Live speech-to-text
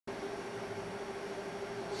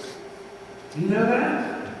Do you know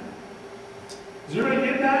that? Does everybody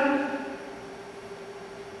get that?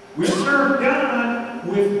 We serve God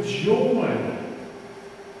with joy.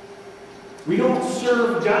 We don't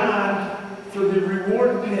serve God for the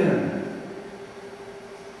reward pin,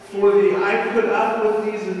 for the I put up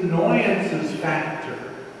with these annoyances factor.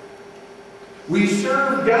 We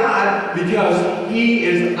serve God because He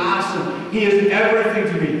is awesome. He is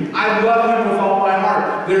everything to me. I love Him with all my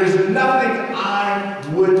heart. There is nothing I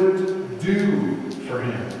wouldn't do for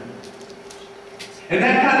Him. And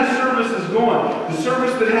that kind of service is going. The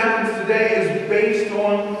service that happens today is based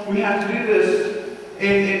on we have to do this.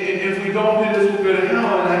 And if we don't do this, we'll go to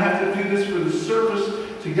hell. And I have to do this for the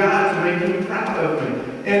service to God to make Him proud of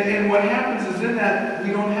me. And what happens is in that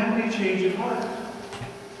we don't have any change of heart.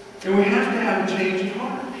 And we have to have a change of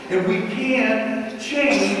heart. And we can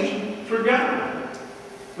change for God.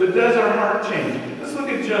 But does our heart change? Let's look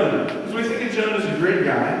at Jonah. Because we think of Jonah as a great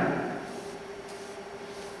guy.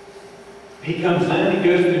 He comes in, he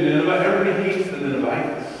goes to Nineveh. Everybody hates the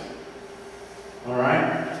Ninevites.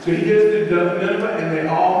 Alright? So he goes to Nineveh and they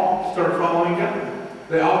all start following God.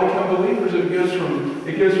 They all become believers. It goes from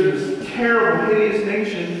this terrible, hideous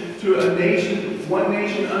nation to a nation, one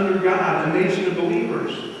nation under God, a nation of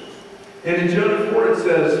believers. And in Jonah 4 it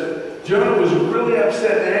says, Jonah was really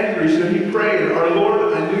upset and angry, so he prayed, Our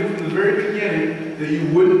Lord, I knew from the very beginning that you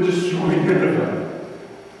wouldn't destroy Nineveh.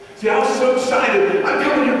 See, I was so excited. I'm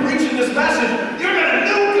coming here preaching this message. You're going to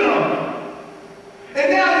nuke them.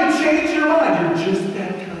 And now you change your mind. You're just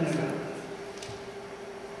that kind of guy.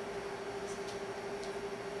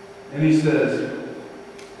 And he says,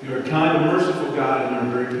 you're a kind and merciful God,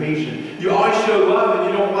 and you're very patient. You always show love,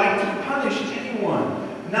 and you don't like to punish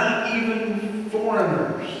anyone, not even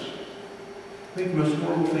foreigners. I think the most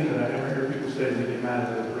horrible thing that I ever hear people say is they get mad at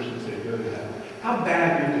the other person and say, go to hell. How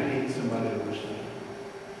bad do you have to hate somebody that was saying?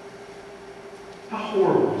 How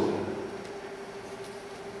horrible is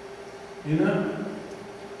that? You know?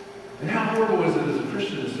 And how horrible is it as a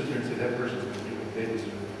Christian to sit there and say, that person's going to get what they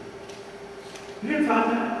deserve? You ever thought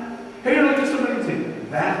that? Have you ever looked at somebody and say,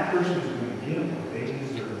 that person's going to get what they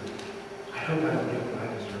deserve? I hope I don't get what I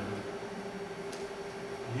deserve.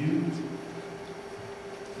 You?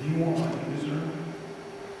 Do you want what you deserve?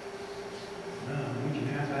 No, we can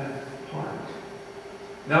have that heart.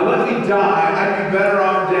 Now let me die. I'd be better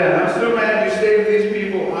off dead. I'm so mad you saved these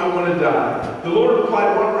people. I want to die. The Lord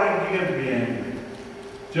replied, what right do you have to be angry?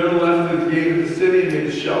 Jonah left the gate of the city and made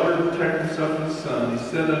a shelter to protect himself from the sun. He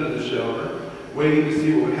sat under the shelter, waiting to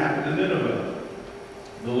see what would happen to Nineveh.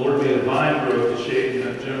 The Lord made a vine grow to shade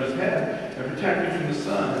Jonah's head and protect him from the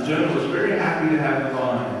sun. And Jonah was very happy to have the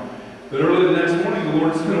vine. But early the next morning, the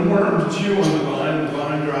Lord sent a worm to chew on the vine, and the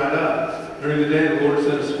vine dried up. During the day, the Lord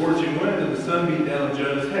sent a scorching wind, and the sun beat down on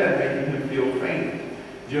Jonah's head, making him feel faint.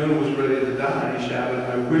 Jonah was ready to die, and he shouted,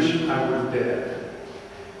 I wish I were dead.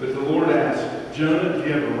 But the Lord asked, Jonah, do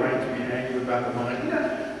you have a right to be angry about the vine?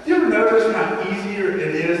 Do you ever notice how easier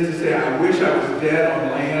it is to say, I wish I was dead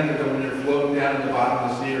on land than when you're floating down in the bottom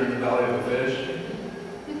of the sea or in the belly of a fish?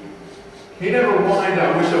 He never whined,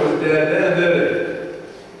 I wish I was dead then, did it?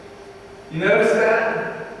 You notice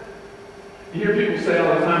that? You hear people say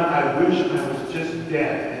all the time, I wish I was just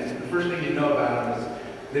dead. And the first thing you know about them is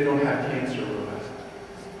they don't have cancer or less.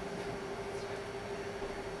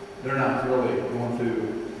 They're not really going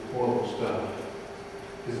through horrible stuff.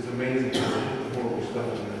 Because it's amazing how the horrible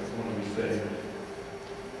stuff is when we saved.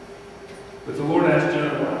 But the Lord asked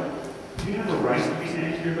Jonah, what? Do you have a right to be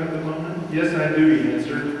angry about the moment? Yes, I do, he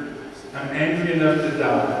answered. I'm angry enough to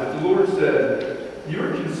die. But the Lord said, you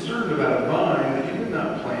are concerned about a vine that you did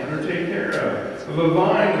not plant or take care of a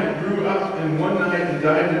vine that grew up in one night and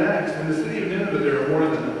died the next. In the city of Nineveh, there are more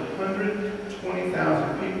than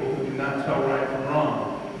 120,000 people who cannot tell right from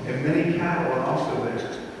wrong, and many cattle are also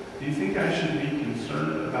there. Do you think I should be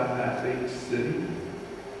concerned about that big city?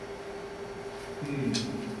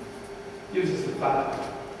 Gives us a thought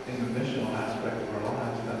in the missional aspect of our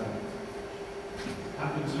lives, doesn't it? How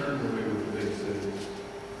concerned are we with the big cities?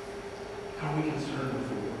 How are we concerned with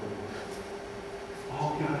the world?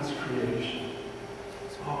 All God's creation.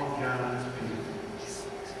 All God's people.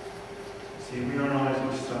 See, we aren't always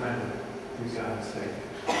excited for God's sake.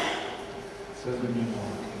 It doesn't mean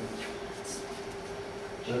more.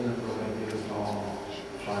 It doesn't really get us all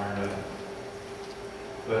fired up.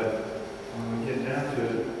 But when we get down to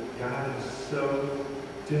it, God is so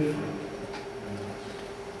different than us.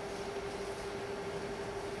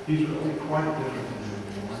 He's really quite different than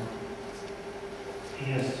everyone. He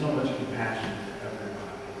has so much compassion for everybody.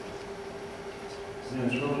 And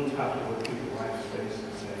it's really tough to look people right in the face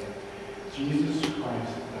and say, Jesus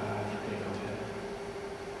Christ died for your sin.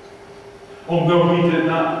 Oh, no, he did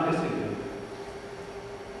not. Yes, he did.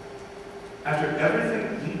 After everything,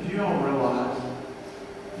 do you all realize,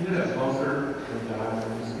 you know that bunker of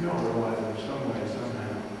diamonds? You all realize there's some way,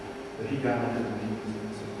 somehow, that he got on his knees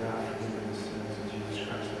and said, God, forgive me the sins of Jesus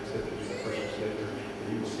Christ. I accept you as my personal Savior,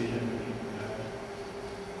 that you will see him in the kingdom of heaven.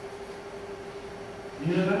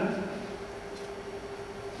 You know that?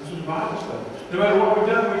 This was Bible stuff. No matter what we've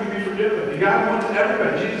done, we can be forgiven. And God wants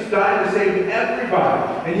everybody. Jesus died to save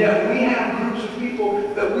everybody. And yet we have groups of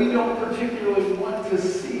people that we don't particularly want to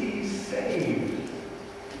see saved.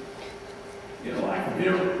 You know,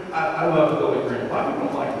 I love Billy Graham. A lot of people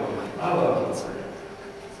don't like Billy Graham. I love Billy Graham.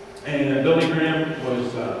 And Billy Graham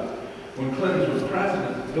was, when Clinton was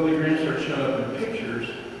president, Billy Graham started showing up in pictures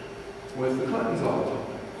with the Clintons all the time.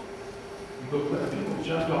 Bill Clinton, people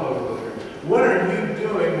jumped all over Billy Graham. What are you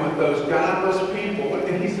doing with those godless people?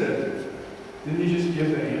 And he said, didn't you just give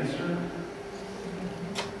the answer?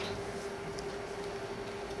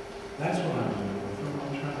 That's what I'm doing with them.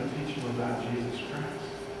 I'm trying to teach them about Jesus Christ.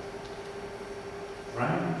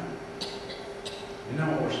 Right? You know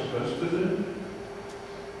what we're supposed to do?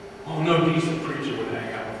 Oh, no decent preacher would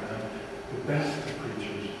hang out with them. The best of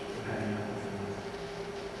preachers would hang out with them.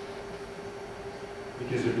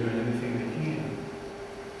 Because they're doing anything they can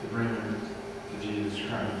to bring them to Jesus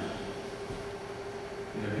Christ.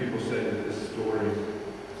 You know, people say that this story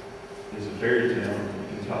is a fairy tale.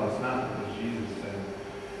 You can tell it's not, because Jesus said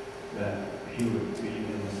that he would be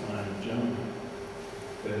in the sign of Jonah.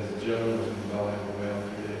 That as Jonah was in the belly of the whale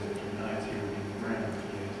 3 days and 3 nights, he would be in the ground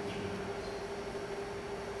 3 days and 3 nights.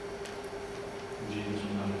 And Jesus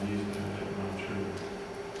would not have used that if it were not true.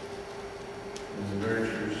 It's a very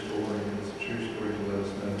true story. It's a true story to let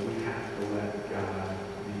us know that we have to let God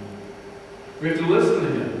be. We have to listen to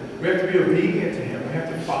him. We have to be obedient to him. We have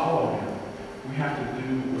to follow him. We have to do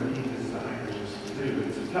what he desires us to do.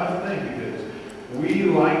 It's a tough thing because we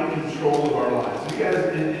like control of our lives. You guys,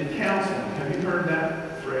 in counseling, have you heard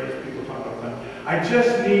that phrase? People talk about that. I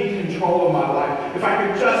just need control of my life. If I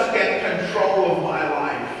could just get control of my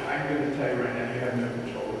life. I'm going to tell you right now, you have no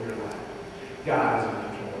control of your life. God is in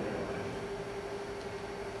control of your life.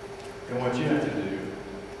 And what you have to do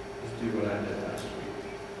is do what I did last week.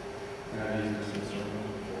 And I've used this in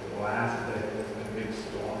sermons before. The last day, there was a big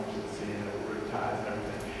storm at sea, and there were rip tides and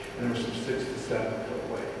everything. And there were some 6 to 7 foot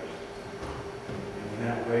waves. And when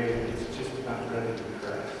that wave gets just about ready to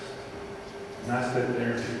crest, and I sit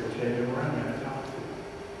there and people say, "Hey, where am I going to talk to you?"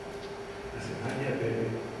 I said, "Not yet,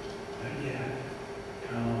 baby. Not yet.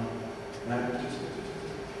 Come." And I just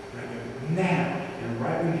and I go, "Now." And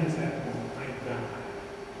right when it hits that point, I die.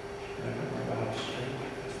 And I put my body straight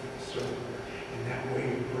like this, like a circle. And that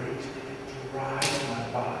wave breaks and it dries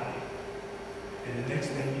my body. And the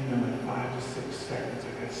next thing you know, in 5 to 6 seconds,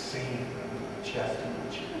 I got sand running my chest and my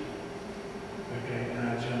chin. Okay,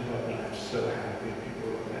 and I jump up and I'm so happy. And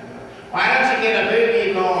people look at me, "Why don't you get a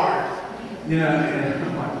boogie board?" You know, and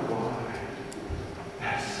I'm like, why?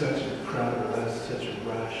 That's such incredible. That's such a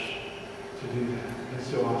rush to do that. It's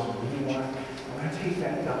so awesome. You know what? When I take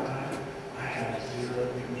that dive, I have zero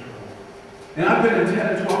control. And I've been in 10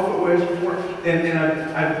 and 12 foot waves before, and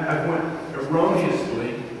I've went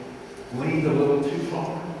erroneously, leaned a little too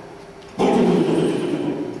far.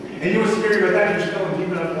 And you know what's scary about that? You're still in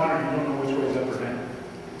deep enough water, you don't know which way is up or down.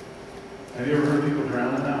 Have you ever heard people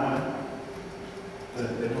drowning that way?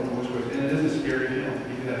 They don't know which way. And it is a scary feeling.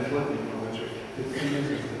 You do that flip, you don't know which way. The thing is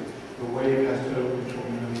that the wave has total control.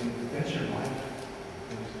 You know, that's your life,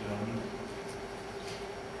 ladies and gentlemen.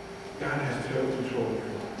 God has total control of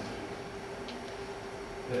your life.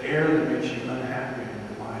 The air that makes you unhappy in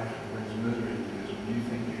your life and brings misery to you is when you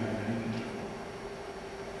think you have any control.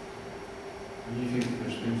 When you think that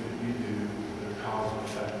there's things that you do that are cause and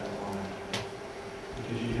effect in life.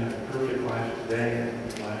 Because you have a perfect life today and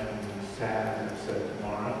your life can be sad and upset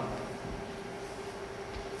tomorrow.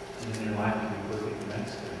 And then your life can be perfect the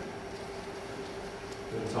next day.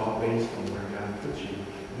 But it's all based on where God puts you.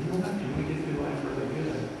 And you know what? You want to get through life really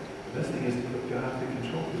good. The best thing is to put God in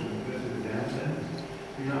control, because when you go through the down times,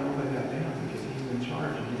 you're not going to let that down because he's in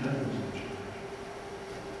charge and you know who's in charge.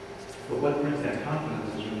 But what brings that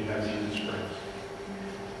confidence is when you have Jesus Christ.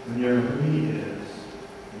 When you know who he is,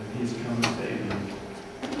 and that he's come to save you.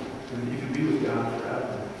 And that you can be with God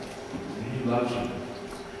forever. And he loves you.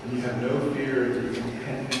 And you have no fear of the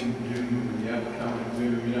impending doom and the upcoming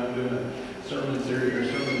doom. You're not doing a sermon series or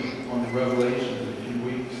sermon on the Revelation in a few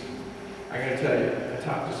weeks. I got to tell you, I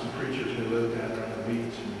talked to some preachers who lived down there on the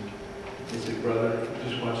beach, and they said, "Brother,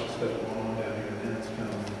 just watch the stuff going on down here, and then it's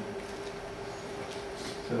coming."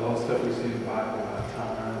 So all the stuff we see in the Bible about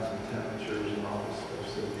times and temperatures and all this stuff,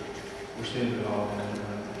 so we're seeing it all down here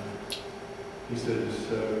right now. He said, it's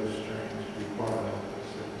so strange to be part of that. I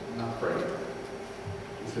said, I'm not afraid.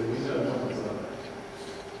 He said, we know one another.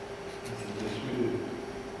 I said, yes, we do.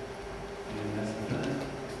 And that's the thing.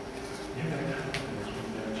 You have confidence when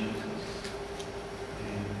you know Jesus.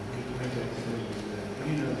 And we have to make that decision today. When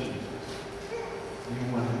you know Jesus, you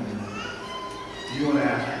want him to know. You want to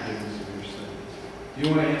ask forgiveness of your sins. You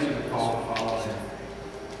want to answer the call to follow him.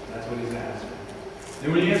 That's what he's asking.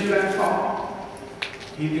 And when you answer that call,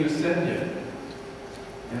 he's going to send you.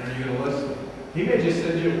 And are you going to listen? He may just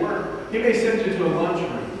send you at work. He may send you to a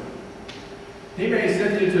lunchroom. He may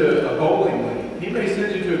send you to a bowling league. He may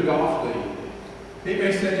send you to a golf league. He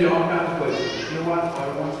may send you all kinds of places. You know what?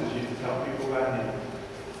 All he wants is you to tell people about him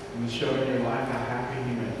and show in your life how happy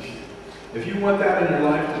he makes you. If you want that in your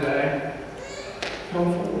life today,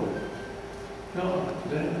 come forward. Come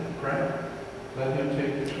today. Pray. Let him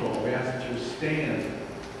take control. We ask that you stand